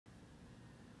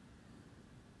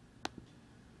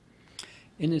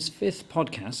In this fifth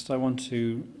podcast, I want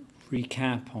to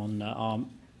recap on our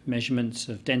measurements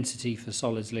of density for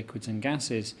solids, liquids and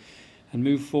gases and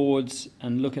move forwards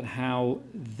and look at how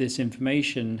this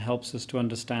information helps us to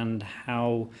understand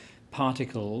how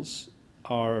particles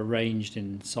are arranged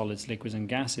in solids, liquids and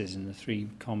gases in the three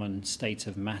common states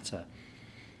of matter.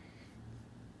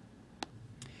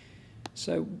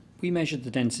 So we measured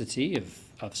the density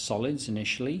of solids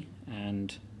initially,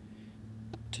 and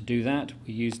to do that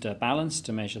we used a balance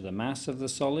to measure the mass of the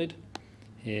solid.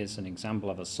 Here's an example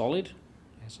of a solid.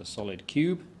 Here's a solid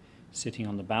cube sitting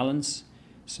on the balance.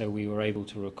 So we were able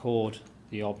to record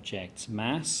the object's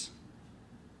mass.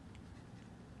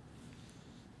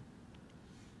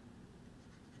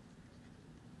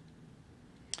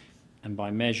 And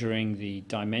by measuring the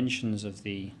dimensions of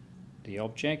the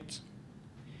object,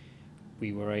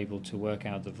 we were able to work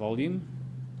out the volume,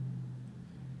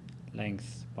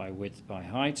 length by width by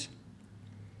height.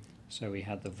 So we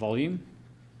had the volume,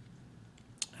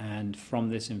 and from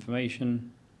this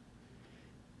information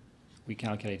we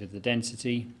calculated the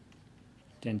density.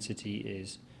 Density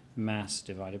is mass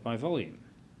divided by volume.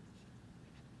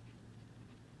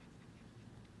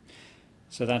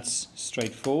 So that's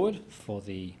straightforward for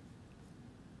the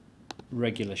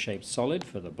regular shaped solid,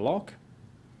 for the block.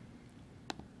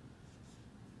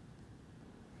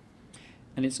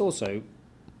 And it's also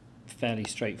fairly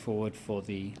straightforward for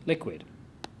the liquid.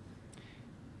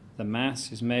 The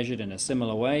mass is measured in a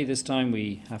similar way. This time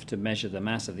we have to measure the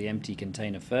mass of the empty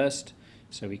container first,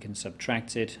 so we can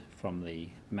subtract it from the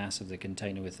mass of the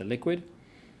container with the liquid.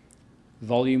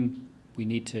 Volume, we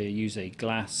need to use a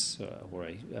glass or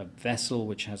a vessel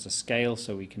which has a scale,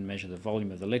 so we can measure the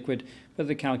volume of the liquid, but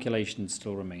the calculation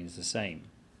still remains the same.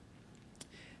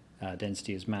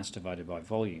 Density is mass divided by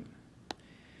volume.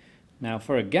 Now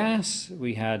for a gas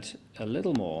we had a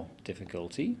little more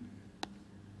difficulty,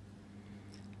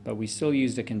 but we still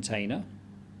used a container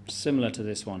similar to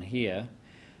this one here.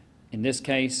 In this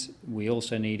case we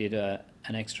also needed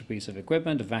an extra piece of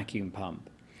equipment, a vacuum pump.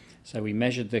 So we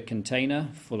measured the container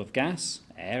full of gas,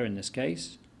 air in this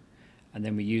case, and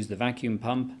then we used the vacuum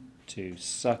pump to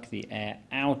suck the air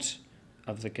out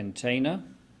of the container.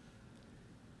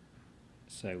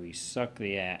 So we suck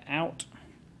the air out,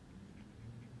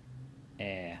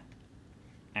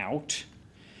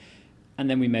 and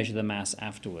then we measure the mass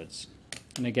afterwards.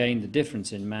 And again, the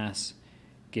difference in mass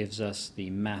gives us the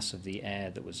mass of the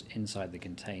air that was inside the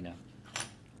container.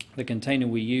 The container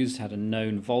we used had a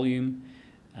known volume.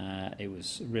 It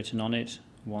was written on it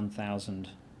 1000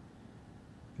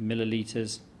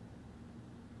 milliliters,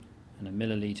 and a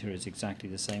milliliter is exactly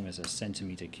the same as a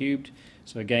centimeter cubed.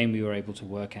 So again, we were able to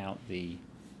work out the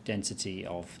density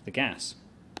of the gas.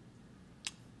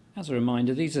 As a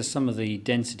reminder, these are some of the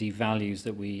density values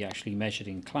that we actually measured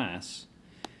in class.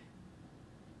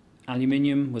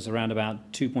 Aluminium was around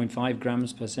about 2.5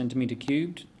 grams per centimeter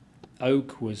cubed.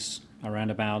 Oak was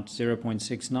around about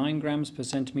 0.69 grams per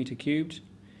centimeter cubed.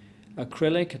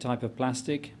 Acrylic, a type of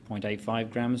plastic,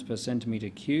 0.85 grams per centimeter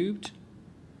cubed.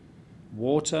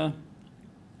 Water,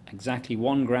 exactly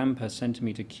 1 gram per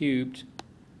centimeter cubed.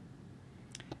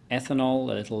 Ethanol,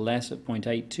 a little less at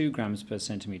 0.82 grams per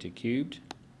centimeter cubed.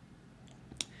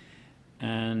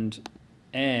 And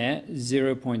air,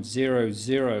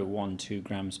 0.0012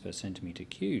 grams per centimeter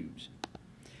cubed.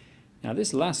 Now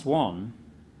this last one,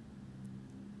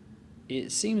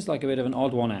 it seems like a bit of an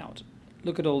odd one out.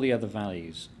 Look at all the other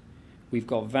values. We've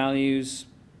got values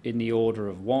in the order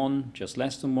of 1, just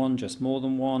less than 1, just more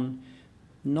than 1.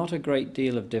 Not a great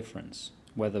deal of difference.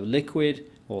 Whether liquid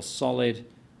or solid,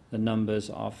 the numbers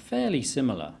are fairly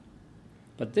similar.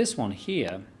 But this one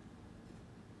here,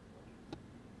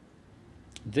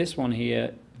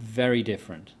 very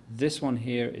different. This one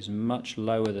here is much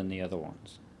lower than the other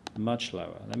ones. Much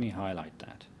lower. Let me highlight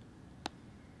that.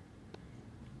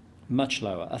 Much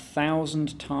lower.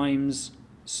 1,000 times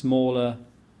smaller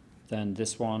than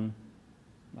this one.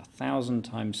 1,000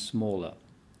 times smaller.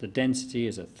 The density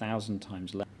is 1,000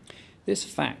 times less. This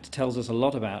fact tells us a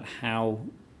lot about how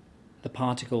the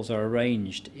particles are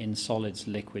arranged in solids,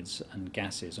 liquids and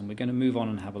gases, and we're going to move on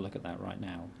and have a look at that right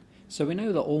now. So we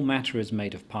know that all matter is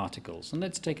made of particles, and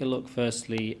let's take a look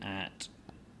firstly at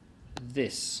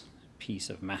this piece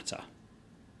of matter.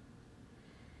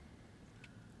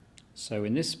 So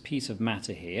in this piece of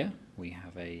matter here we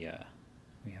have a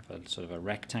sort of a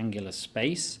rectangular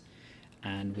space,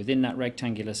 and within that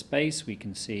rectangular space we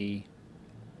can see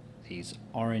these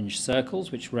orange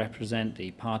circles which represent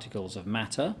the particles of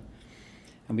matter,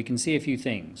 and we can see a few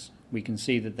things. We can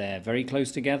see that they're very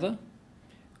close together.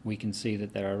 We can see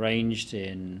that they're arranged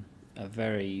in a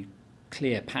very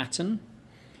clear pattern,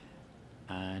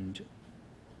 and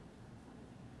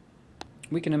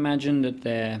we can imagine that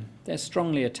they're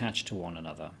strongly attached to one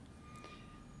another.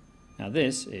 Now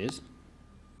this is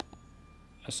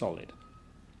a solid.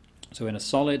 So in a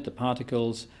solid, the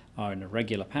particles are in a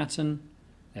regular pattern,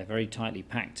 they're very tightly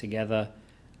packed together,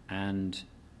 and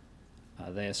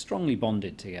they're strongly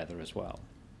bonded together as well.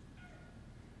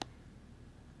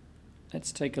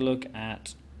 Let's take a look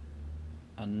at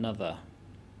another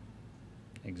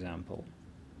example.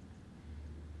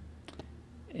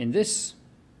 In this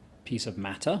piece of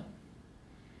matter,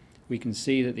 we can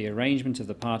see that the arrangement of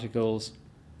the particles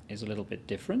is a little bit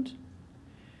different.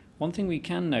 One thing we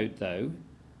can note though,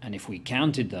 and if we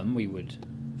counted them we would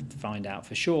find out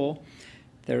for sure,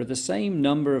 there are the same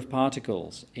number of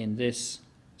particles in this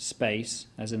space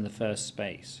as in the first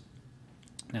space.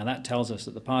 Now that tells us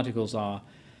that the particles are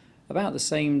about the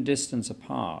same distance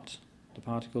apart. The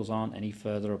particles aren't any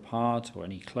further apart or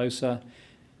any closer,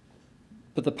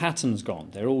 but the pattern's gone.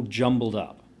 They're all jumbled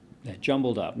up. They're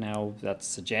jumbled up. Now that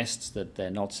suggests that they're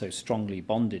not so strongly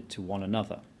bonded to one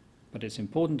another, but it's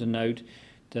important to note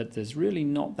that there's really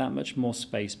not that much more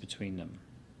space between them.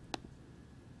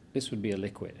 This would be a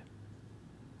liquid.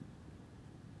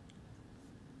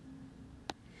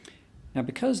 Now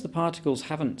because the particles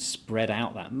haven't spread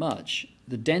out that much,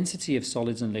 the density of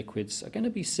solids and liquids are going to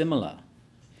be similar.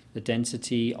 The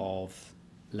density of,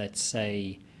 let's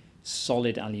say,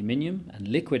 solid aluminium and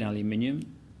liquid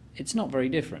aluminium, it's not very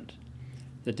different.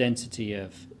 The density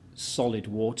of solid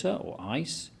water or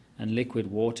ice and liquid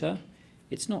water,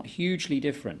 it's not hugely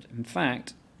different. In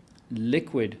fact,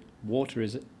 liquid water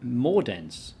is more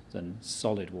dense than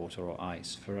solid water or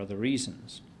ice for other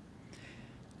reasons.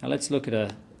 Now let's look at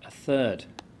a third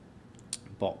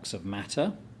box of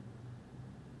matter.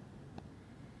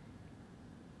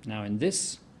 Now in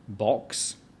this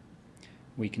box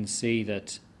we can see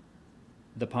that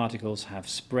the particles have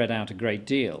spread out a great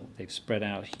deal. They've spread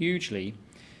out hugely,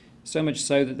 so much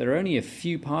so that there are only a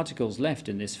few particles left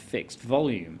in this fixed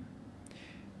volume.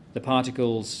 The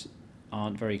particles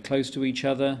aren't very close to each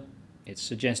other. It's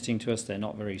suggesting to us they're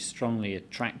not very strongly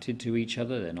attracted to each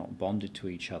other, they're not bonded to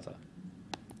each other.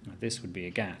 Now, this would be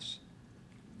a gas.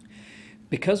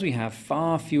 Because we have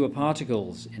far fewer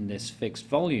particles in this fixed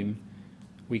volume,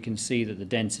 we can see that the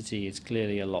density is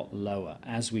clearly a lot lower,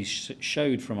 as we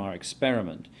showed from our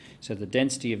experiment. So the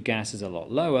density of gas is a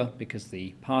lot lower because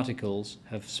the particles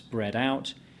have spread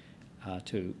out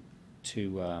so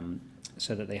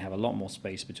that they have a lot more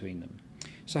space between them.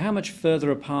 So how much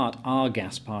further apart are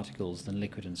gas particles than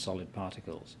liquid and solid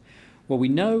particles? Well, we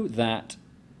know that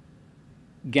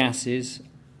gases,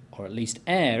 or at least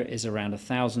air, is around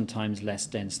 1,000 times less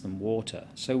dense than water.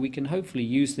 So we can hopefully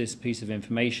use this piece of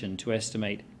information to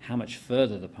estimate how much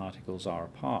further the particles are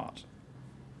apart.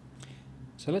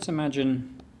 So let's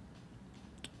imagine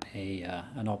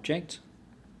an object.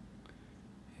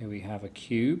 Here we have a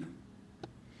cube,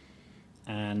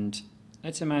 and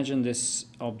let's imagine this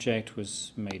object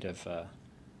was made of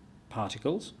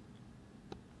particles.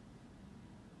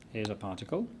 Here's a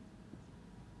particle,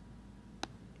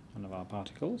 one of our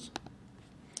particles,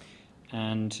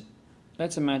 and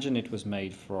let's imagine it was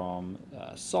made from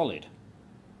solid.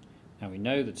 Now we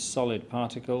know that solid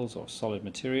particles or solid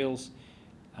materials,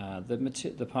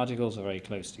 the particles are very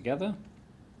close together,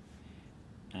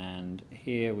 and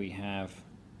here we have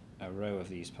a row of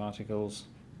these particles,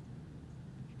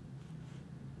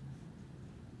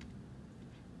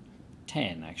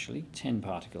 10 actually, 10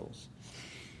 particles,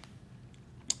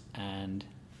 and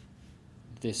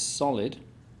this solid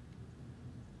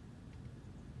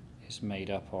is made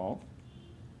up of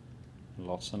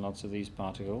lots and lots of these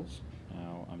particles.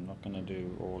 Now I'm not going to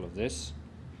do all of this,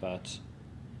 but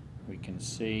we can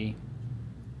see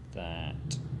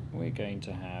that we're going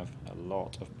to have a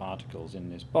lot of particles in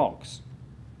this box.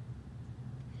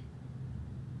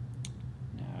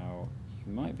 Now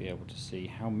you might be able to see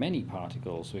how many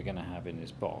particles we're going to have in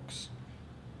this box.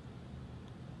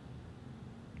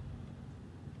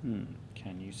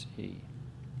 Can you see?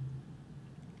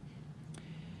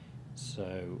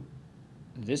 So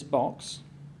this box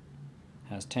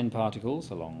has 10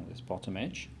 particles along this bottom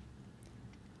edge.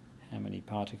 How many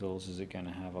particles is it going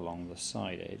to have along the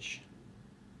side edge?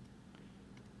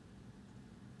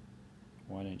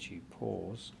 Why don't you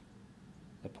pause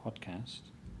the podcast,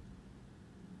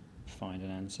 find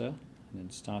an answer, and then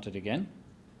start it again.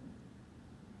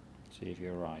 See if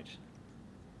you're right.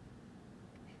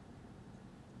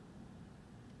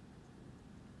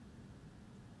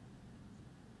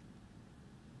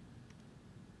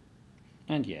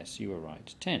 And yes, you were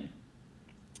right, 10.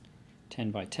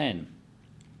 10 by 10.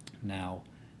 Now,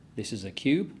 this is a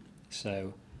cube,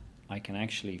 so I can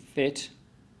actually fit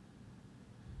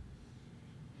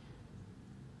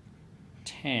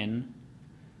 10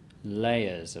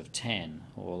 layers of 10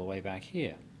 all the way back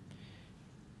here.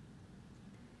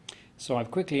 So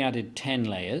I've quickly added 10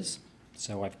 layers.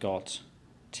 So I've got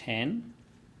 10.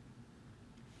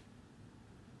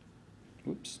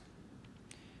 Oops,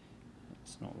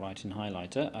 that's not right in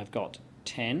highlighter. I've got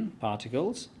 10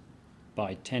 particles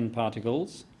by 10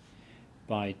 particles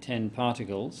by 10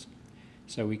 particles.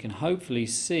 So we can hopefully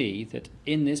see that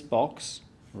in this box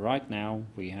right now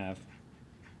we have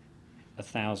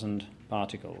 1,000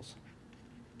 particles.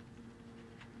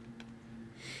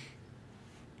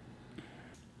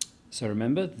 So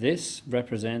remember, this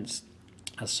represents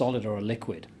a solid or a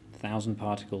liquid, 1,000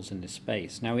 particles in this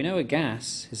space. Now we know a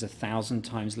gas is 1,000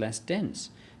 times less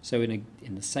dense. So in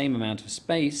the same amount of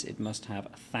space, it must have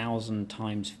 1,000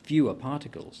 times fewer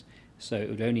particles. So it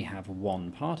would only have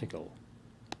one particle.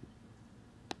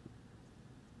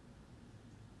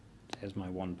 There's my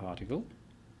one particle.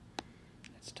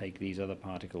 Let's take these other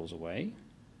particles away.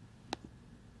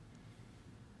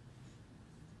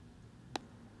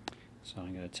 So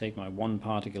I'm going to take my one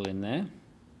particle in there.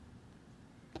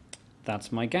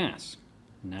 That's my gas.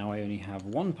 Now I only have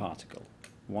one particle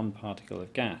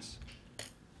of gas.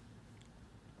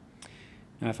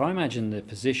 Now if I imagine the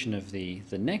position of the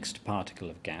next particle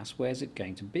of gas, where's it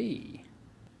going to be?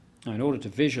 Now in order to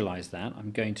visualize that,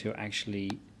 I'm going to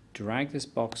actually drag this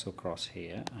box across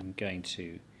here. I'm going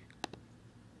to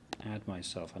add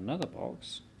myself another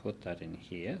box, put that in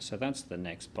here. So that's the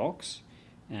next box.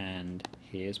 And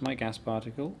here's my gas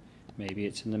particle. Maybe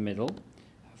it's in the middle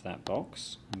of that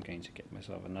box. I'm going to get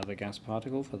myself another gas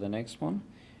particle for the next one.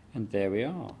 And there we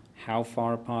are. How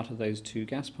far apart are those two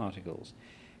gas particles?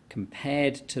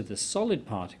 Compared to the solid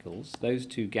particles, those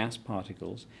two gas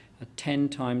particles are 10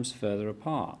 times further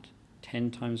apart.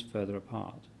 10 times further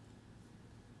apart.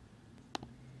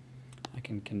 I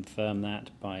can confirm that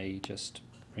by just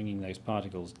bringing those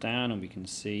particles down, and we can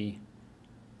see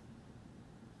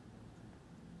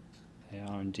they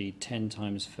are indeed 10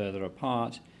 times further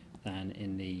apart than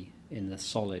in the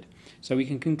solid. So we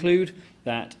can conclude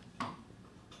that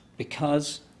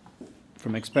because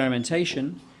from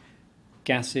experimentation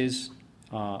gases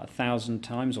are 1,000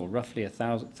 times, or roughly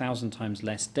 1,000 times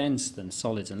less dense than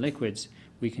solids and liquids,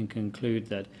 we can conclude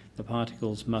that the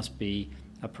particles must be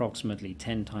approximately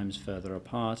 10 times further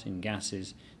apart in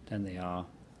gases than they are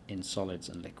in solids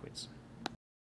and liquids.